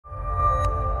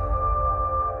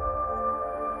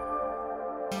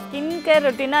Skin care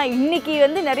ரொட்டீனா இன்னைக்கு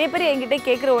வந்து நிறைய பேர் என்கிட்ட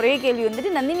கேட்குற ஒரே கேள்வி வந்துட்டு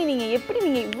நந்தினி நீங்கள் எப்படி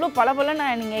நீங்கள் இவ்வளோ பளபளன்னு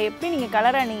நீங்கள் எப்படி நீங்கள்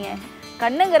கலரானீங்க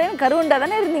கண்ணங்கரன் கருவண்டா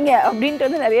தானே இருந்தீங்க அப்படின்ட்டு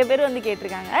வந்து நிறைய பேர் வந்து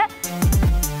கேட்டிருக்காங்க.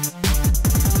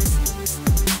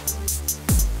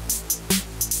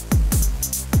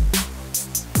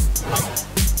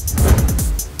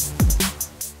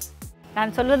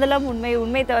 நான் சொல்வதெல்லாம்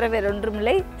உண்மை தவிர வேறு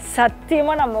ஒன்றுமில்லை.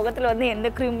 சத்தியமாக நான் முகத்தில் வந்து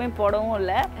எந்த க்ரீமுமே போடவும்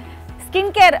இல்லை.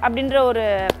 ஸ்கின் கேர் அப்படின்ற ஒரு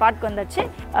பார்ட் வந்தாச்சு.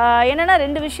 என்னென்னா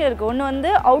 2 விஷயம் இருக்குது. ஒன்று வந்து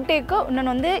அவுட்டேக்கு,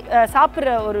 இன்னொன்று வந்து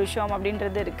சாப்பிட்ற ஒரு விஷயம்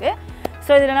அப்படின்றது இருக்குது.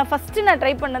 ஸோ இதில் நான் ஃபஸ்ட்டு நான்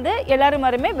ட்ரை பண்ணது எல்லாரும்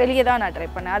மாதிரியுமே வெளியே தான் நான் ட்ரை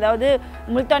பண்ணேன். அதாவது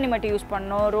முல்தானி மட்டி யூஸ்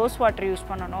பண்ணணும், ரோஸ் வாட்டர் யூஸ்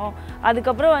பண்ணணும்,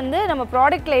 அதுக்கப்புறம் வந்து நம்ம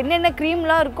ப்ராடக்ட்டில் என்னென்ன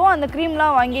க்ரீம்லாம் இருக்கோ அந்த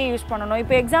க்ரீம்லாம் வாங்கி யூஸ் பண்ணணும்.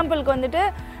 இப்போ எக்ஸாம்பிளுக்கு வந்துட்டு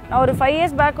நான் ஒரு 5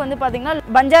 years பேக் வந்து பார்த்திங்கன்னா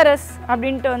பஞ்சாரஸ்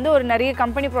அப்படின்ட்டு வந்து ஒரு நிறைய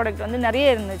கம்பெனி ப்ராடக்ட் வந்து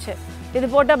நிறைய இருந்துச்சு. இது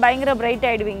போட்டால் பயங்கர பிரைட்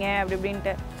ஆகிடுவீங்க அப்படி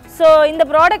இப்படின்ட்டு. ஸோ இந்த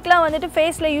ப்ராடக்ட்லாம் வந்துட்டு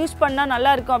ஃபேஸில் யூஸ் பண்ணால்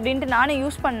நல்லாயிருக்கும் அப்படின்ட்டு நானே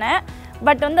யூஸ் பண்ணேன்.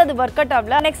 பட் வந்து அது ஒர்க் அவுட்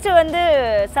ஆகல. நெக்ஸ்ட்டு வந்து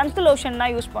சன்ஸ்கிரீன் லோஷன்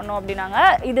தான் யூஸ் பண்ணோம் அப்படின்னாங்க.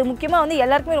 இது முக்கியமாக வந்து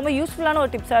எல்லாருக்குமே ரொம்ப யூஸ்ஃபுல்லான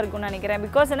ஒரு டிப்ஸாக இருக்கும்னு நினைக்கிறேன்.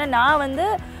 பிகாஸ் என்ன நான் வந்து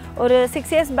ஒரு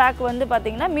 6 years பேக் வந்து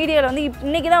பார்த்திங்கன்னா மீடியாவில் வந்து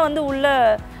இன்றைக்கி தான் வந்து உள்ள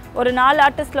ஒரு 4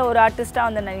 ஆர்டிஸ்ட்டில் ஒரு ஆர்டிஸ்ட்டாக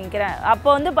வந்து நான் நினைக்கிறேன். அப்போ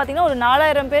வந்து பார்த்திங்கன்னா ஒரு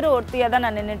 4000 பேர் ஒருத்தியாக தான்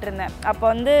நான் நின்றுட்டு இருந்தேன். அப்போ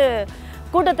வந்து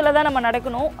கூட்டத்தில் தான் நம்ம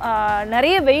நடக்கணும்,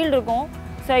 நிறைய வெயில் இருக்கும்.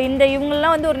 ஸோ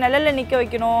இவங்கெல்லாம் வந்து ஒரு நிழலில் நிற்க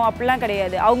வைக்கணும் அப்படிலாம்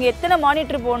கிடையாது. அவங்க எத்தனை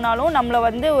மானிட்டர் போனாலும் நம்மளை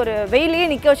வந்து ஒரு வெயிலையே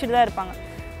நிற்க வச்சுட்டு தான் இருப்பாங்க.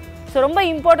 ஸோ ரொம்ப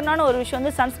இம்பார்ட்டண்டான ஒரு விஷயம்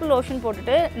வந்து சன்ஸ்கிரீன் லோஷன்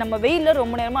போட்டுட்டு நம்ம வெயிலில்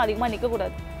ரொம்ப நேரமாக அதிகமாக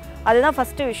நிற்கக்கூடாது. அதுதான்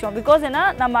ஃபஸ்ட்டு விஷயம். பிகாஸ் ஏன்னா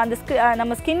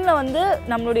நம்ம ஸ்கின்னில் வந்து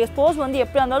நம்மளுடைய ஸ்போர்ஸ் வந்து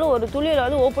எப்படியா இருந்தாலும் ஒரு துளியில்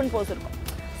வந்து ஓப்பன் போஸ் இருக்கும்.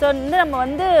 ஸோ வந்து நம்ம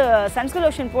வந்து சன்ஸ்கிரீன்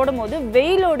லோஷன் போடும்போது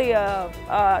வெயிலோடைய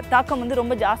தாக்கம் வந்து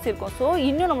ரொம்ப ஜாஸ்தி இருக்கும். ஸோ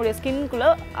இன்னும் நம்மளுடைய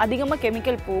ஸ்கின்குள்ளே அதிகமாக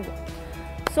கெமிக்கல் போகும்.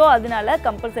 ஸோ அதனால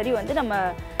கம்பல்சரி வந்து நம்ம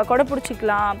கொடை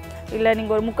பிடிச்சிக்கலாம், இல்லை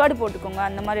நீங்கள் ஒரு முக்காடு போட்டுக்கோங்க,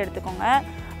 அந்த மாதிரி எடுத்துக்கோங்க.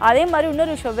 அதே மாதிரி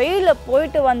இன்னொரு விஷயம், வெயிலில்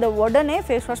போயிட்டு வந்த உடனே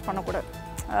ஃபேஸ் வாஷ் பண்ணக்கூடாது.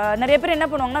 நிறைய பேர் என்ன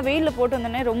பண்ணுவாங்கன்னா வெயிலில் போட்டு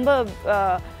வந்தோடனே ரொம்ப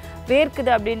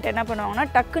வேர்க்குது அப்படின்ட்டு என்ன பண்ணுவாங்கன்னா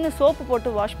டக்குன்னு சோப்பு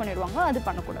போட்டு வாஷ் பண்ணிடுவாங்க. அது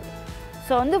பண்ணக்கூடாது.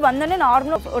 ஸோ வந்து வந்தோடனே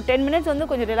நார்மலாக ஒரு 10 minutes வந்து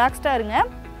கொஞ்சம் ரிலாக்ஸ்டாக இருங்க.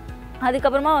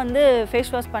 அதுக்கப்புறமா வந்து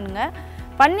ஃபேஸ் வாஷ் பண்ணுங்கள்.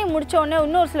 பண்ணி முடித்தோடனே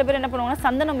இன்னொரு சில பேர் என்ன பண்ணுவாங்கன்னா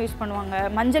சந்தனம் யூஸ் பண்ணுவாங்க,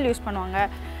 மஞ்சள் யூஸ் பண்ணுவாங்க.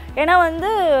 ஏன்னா வந்து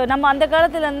நம்ம அந்த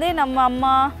காலத்துலேருந்தே நம்ம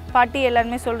அம்மா பாட்டி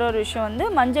எல்லாருமே சொல்கிற ஒரு விஷயம் வந்து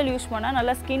மஞ்சள் யூஸ் பண்ணால்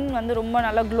நல்லா ஸ்கின் வந்து ரொம்ப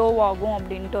நல்லா க்ளோ ஆகும்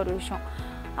அப்படின்ட்டு ஒரு விஷயம்.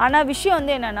 ஆனால் விஷயம்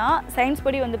வந்து என்னென்னா சயின்ஸ்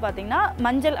படி வந்து பார்த்திங்கன்னா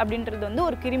மஞ்சள் அப்படின்றது வந்து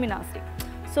ஒரு கிருமி நாசினி.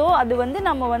 ஸோ அது வந்து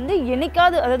நம்ம வந்து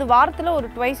என்னைக்காவது, அதாவது வாரத்தில் ஒரு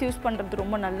 2 யூஸ் பண்ணுறது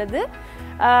ரொம்ப நல்லது.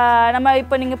 நம்ம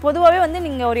இப்போ நீங்கள் பொதுவாகவே வந்து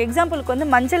நீங்கள் ஒரு எக்ஸாம்பிளுக்கு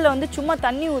வந்து மஞ்சளில் வந்து சும்மா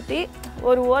தண்ணி ஊற்றி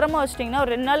ஒரு ஓரமாக வச்சிட்டிங்கன்னா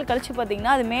ஒரு 2 நாள் கழித்து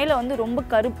பார்த்திங்கன்னா அது மேலே வந்து ரொம்ப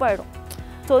கருப்பாயிடும்.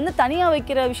 ஸோ வந்து தனியாக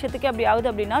வைக்கிற விஷயத்துக்கு அப்படி ஆகுது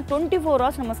அப்படின்னா 24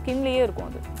 hours நம்ம ஸ்கின்லேயே இருக்கும்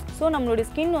அது. ஸோ நம்மளுடைய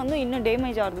ஸ்கின் வந்து இன்னும்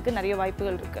டேமேஜ் ஆகிறதுக்கு நிறைய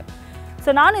வாய்ப்புகள் இருக்குது. ஸோ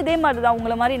நானும் இதே மாதிரி தான்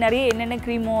உங்களை மாதிரி நிறைய என்னென்ன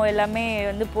க்ரீமோ எல்லாமே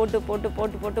வந்து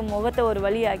போட்டு முகத்தை ஒரு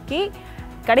வழியாக்கி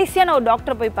கடைசியாக நான் ஒரு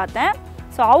டாக்டரை போய் பார்த்தேன்.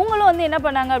 ஸோ அவங்களும் வந்து என்ன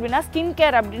பண்ணாங்க அப்படின்னா ஸ்கின்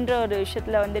கேர் அப்படின்ற ஒரு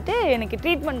விஷயத்தில் வந்துட்டு எனக்கு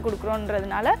ட்ரீட்மெண்ட்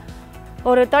கொடுக்குறோன்றதுனால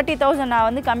ஒரு 30,000 நான்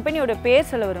வந்து கம்பெனியோட பேர்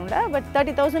சொல்ல வரும்ல, பட்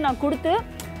 30,000 நான் கொடுத்து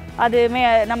அது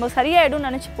நம்ம சரியாயிடும்னு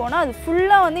நினச்சி போனால் அது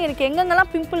ஃபுல்லாக வந்து எனக்கு எங்கெங்கெல்லாம்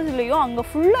பிம்பிள்ஸ் இல்லையோ அங்கே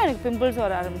ஃபுல்லாக எனக்கு பிம்பிள்ஸ்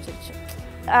வர ஆரம்பிச்சிருச்சு.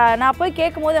 நான் போய்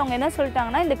கேட்கும்போது அவங்க என்ன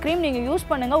சொல்லிட்டாங்கன்னா இந்த க்ரீம் நீங்கள் யூஸ்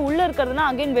பண்ணுங்கள், உள்ளே இருக்கிறதுனா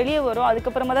அகைன் வெளியே வரும்,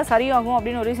 அதுக்கப்புறமா தான் சரியாகும்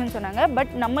அப்படின்னு ஒரு ரீசன் சொன்னாங்க.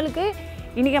 பட் நம்மளுக்கு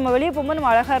இன்றைக்கி நம்ம வெளியே போகும்போது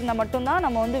நம்ம அழகாக இருந்தால் மட்டும்தான்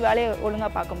நம்ம வந்து வேலையை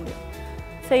ஒழுங்காக பார்க்க முடியும்.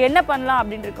 ஸோ என்ன பண்ணலாம்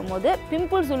அப்படின்னு இருக்கும்போது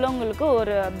பிம்பிள்ஸ் உள்ளவங்களுக்கு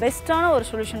ஒரு பெஸ்ட்டான ஒரு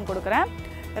சொல்யூஷன் கொடுக்குறேன்.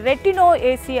 ரெட்டினோ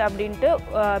ஏசி அப்படின்ட்டு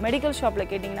மெடிக்கல் ஷாப்பில்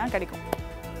கேட்டிங்கன்னா கிடைக்கும்.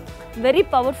 வெரி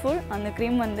பவர்ஃபுல் அந்த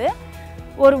க்ரீம் வந்து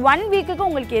ஒரு 1 வீக்குக்கு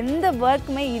உங்களுக்கு எந்த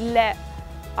ஒர்க்குமே இல்லை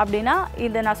அப்படின்னா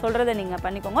இதை நான் சொல்கிறத நீங்கள்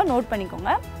பண்ணிக்கோங்க, நோட்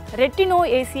பண்ணிக்கோங்க. ரெட்டினோ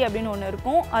ஏசி அப்படின்னு ஒன்று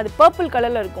இருக்கும். அது பர்பிள்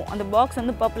கலரில் இருக்கும். அந்த பாக்ஸ்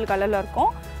வந்து பர்பிள் கலரில்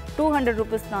இருக்கும். 200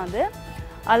 rupees தான் அது.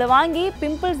 அதை வாங்கி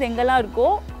பிம்பிள்ஸ் எங்கெல்லாம் இருக்கோ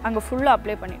அங்கே ஃபுல்லாக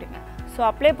அப்ளை பண்ணிவிடுங்க. ஸோ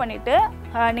அப்ளை பண்ணிவிட்டு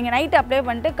நீங்கள் நைட்டு அப்ளை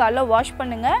பண்ணிட்டு காலைல வாஷ்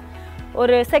பண்ணுங்கள்.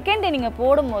 ஒரு செகண்ட் டே நீங்கள்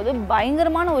போடும்போது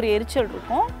பயங்கரமான ஒரு எரிச்சல்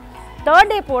இருக்கும். 3rd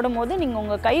day போடும்போது நீங்கள்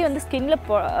உங்கள் கை வந்து ஸ்கின்னில்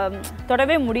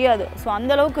தொடவே முடியாது. ஸோ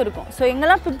அந்தளவுக்கு இருக்கும். ஸோ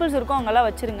எங்கெல்லாம் பிம்பிள்ஸ் இருக்கோ அங்கெல்லாம்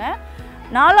வச்சுருங்க.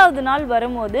 4வது நாள்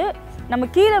வரும்போது நம்ம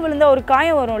கீழே விழுந்த ஒரு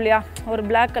காயம் வரும் இல்லையா, ஒரு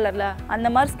பிளாக் கலரில், அந்த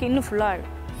மாதிரி ஸ்கின்னு ஃபுல்லாக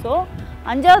ஆகிடும். ஸோ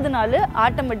 5வது நாள்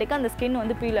ஆட்டோமேட்டிக்காக அந்த ஸ்கின்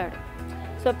வந்து பீல் ஆகிடும்.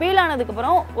 ஸோ பீல்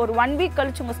ஆனதுக்கப்புறம் ஒரு 1 வீக்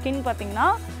கழிச்சு உங்கள் ஸ்கின் பார்த்திங்கன்னா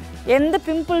எந்த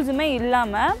பிம்பிள்ஸுமே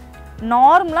இல்லாமல்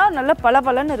நார்மலாக நல்லா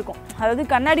பளபளன்னு இருக்கும். அதாவது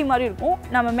கண்ணாடி மாதிரி இருக்கும்.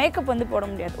 நம்ம மேக்கப் வந்து போட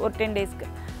முடியாது ஒரு 10 daysக்கு.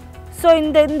 ஸோ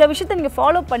இந்த விஷயத்தை நீங்கள்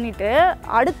ஃபாலோ பண்ணிவிட்டு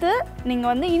அடுத்து நீங்கள்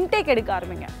வந்து இன்டேக் எடுக்க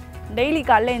ஆரம்பிங்க. டெய்லி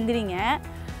காலைல எந்திரிங்க,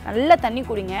 நல்லா தண்ணி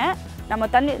குடிங்க. நம்ம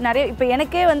தண்ணி நிறைய இப்போ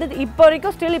எனக்கே வந்து இப்போ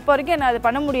வரைக்கும் என்ன அது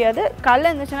பண்ண முடியாது. காலைல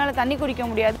எழுந்திரிச்சனால தண்ணி குடிக்க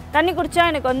முடியாது. தண்ணி குடித்தா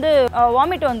எனக்கு வந்து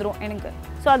வாமிட் வந்துடும் எனக்கு.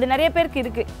 ஸோ அது நிறைய பேருக்கு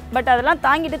இருக்குது. பட் அதெல்லாம்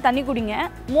தாங்கிட்டு தண்ணி குடிங்க.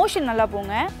 மோஷன் நல்லா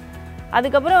போங்க.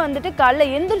 அதுக்கப்புறம் வந்துட்டு காலைல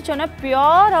எந்திரிச்சோன்னே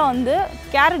பியூராக வந்து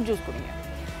கேரட் ஜூஸ் குடிங்க.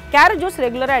 கேரட் ஜூஸ்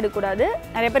ரெகுலராக எடுக்கக்கூடாது,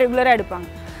 நிறைய பேர் ரெகுலராக எடுப்பாங்க.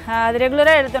 அது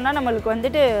ரெகுலராக எடுத்தோம்னா நம்மளுக்கு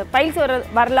வந்துட்டு பைல்ஸ்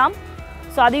வரலாம்.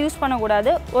 ஸோ அது யூஸ்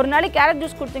பண்ணக்கூடாது. ஒரு நாளைக்கு கேரட்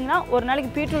ஜூஸ் கொடுத்தீங்கன்னா ஒரு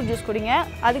நாளைக்கு பீட்ரூட் ஜூஸ் குடிங்க,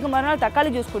 அதுக்கு மறுநாள்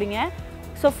தக்காளி ஜூஸ் குடிங்க.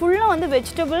 ஸோ ஃபுல்லாக வந்து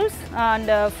வெஜிடபிள்ஸ் அண்ட்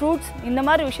ஃப்ரூட்ஸ் இந்த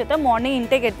மாதிரி விஷயத்த மார்னிங்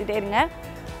இன்டேக் எடுத்துகிட்டே இருங்க.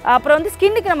 அப்புறம் வந்து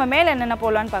ஸ்கின்னுக்கு நம்ம மேலே என்னென்ன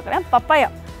போடலான்னு பார்க்குறேன். பப்பாயா.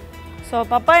 ஸோ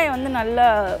பப்பாயை வந்து நல்லா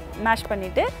மேஷ்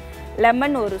பண்ணிவிட்டு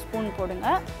லெமன் ஒரு ஸ்பூன் போடுங்க,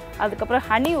 அதுக்கப்புறம்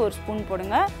ஹனி ஒரு ஸ்பூன்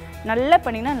போடுங்க. நல்லா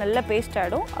பண்ணிங்கன்னா நல்லா பேஸ்ட்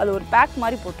ஆகிடும். அது ஒரு பேக்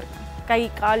மாதிரி போட்டுருங்க, கை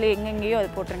கால் எங்கெங்கேயோ அது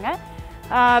போட்டுருங்க.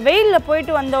 வெயிலில்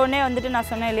போயிட்டு வந்தோடனே வந்துட்டு நான்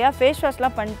சொன்னேன் இல்லையா, ஃபேஸ்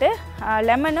வாஷ்லாம் பண்ணிட்டு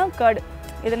லெமனும் கர்டு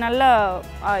இது நல்லா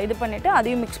இது பண்ணிவிட்டு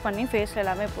அதையும் மிக்ஸ் பண்ணி ஃபேஸில்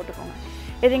எல்லாமே போட்டுக்கோங்க.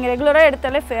 இது நீங்கள் ரெகுலராக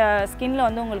எடுத்தாலே ஸ்கின்னில்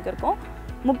வந்து உங்களுக்கு இருக்கும்.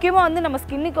 முக்கியமாக வந்து நம்ம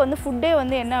ஸ்கின்னுக்கு வந்து ஃபுட்டே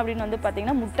வந்து என்ன அப்படின்னு வந்து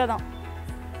பார்த்திங்கன்னா முட்டை தான்.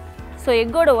 ஸோ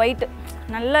எக்கோட ஒயிட்டு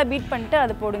நல்லா பீட் பண்ணிட்டு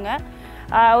அதை போடுங்க.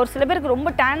 ஒரு சில பேருக்கு ரொம்ப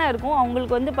டேனாக இருக்கும்,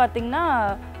 அவங்களுக்கு வந்து பார்த்திங்கன்னா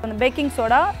அந்த பேக்கிங்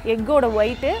சோடா, எக்கோட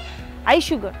ஒயிட்டு, ஐ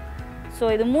சுகர், ஸோ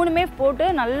இது மூணுமே போட்டு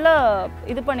நல்லா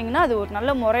இது பண்ணிங்கன்னா அது ஒரு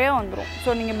நல்ல முறையாக வந்துடும்.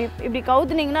 ஸோ நீங்கள் இப்படி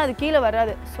கவுத்துனீங்கன்னா அது கீழே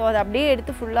வராது. ஸோ அதை அப்படியே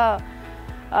எடுத்து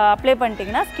ஃபுல்லாக அப்ளை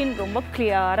பண்ணிட்டீங்கன்னா ஸ்கின் ரொம்ப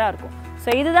கிளியராக இருக்கும். ஸோ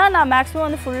இதுதான் நான் மேக்ஸிமம்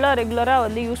வந்து ஃபுல்லாக ரெகுலராக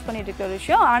வந்து யூஸ் பண்ணிட்டு இருக்கிற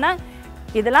விஷயம். ஆனால்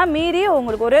இதெல்லாம் மீறி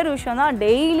உங்களுக்கு ஒரே ஒரு விஷயம் தான்,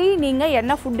 டெய்லி நீங்கள்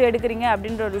என்ன ஃபுட் எடுக்கிறீங்க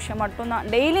அப்படின்ற ஒரு விஷயம் மட்டும்தான்.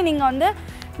 டெய்லி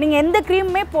நீங்கள் எந்த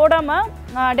க்ரீமுமே போடாமல்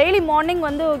டெய்லி மார்னிங்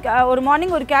வந்து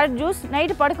மார்னிங் ஒரு கேரட் ஜூஸ்,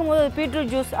 நைட்டு படுக்கும்போது ஒரு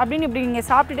பீட்ரூட் ஜூஸ் அப்படின்னு இப்படி நீங்கள்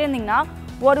சாப்பிட்டுட்டே இருந்தீங்கன்னா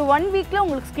ஒரு 1 வீக்கில்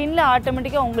உங்களுக்கு ஸ்கின்னில்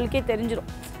ஆட்டோமேட்டிக்காக உங்களுக்கே தெரிஞ்சிடும்,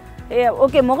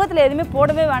 ஓகே முகத்தில் எதுவுமே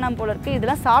போடவே வேணாம் போல இருக்குது,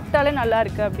 இதெல்லாம் சாப்பிட்டாலே நல்லா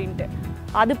இருக்குது அப்படின்ட்டு.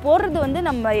 அது போடுறது வந்து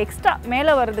நம்ம எக்ஸ்ட்ரா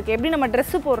மேலே வர்றதுக்கு எப்படி நம்ம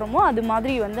ட்ரெஸ்ஸு போடுறோமோ அது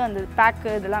மாதிரி வந்து அந்த பேக்கு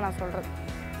இதெல்லாம் நான் சொல்கிறது.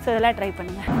 ஸோ இதெல்லாம் ட்ரை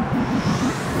பண்ணுங்கள்.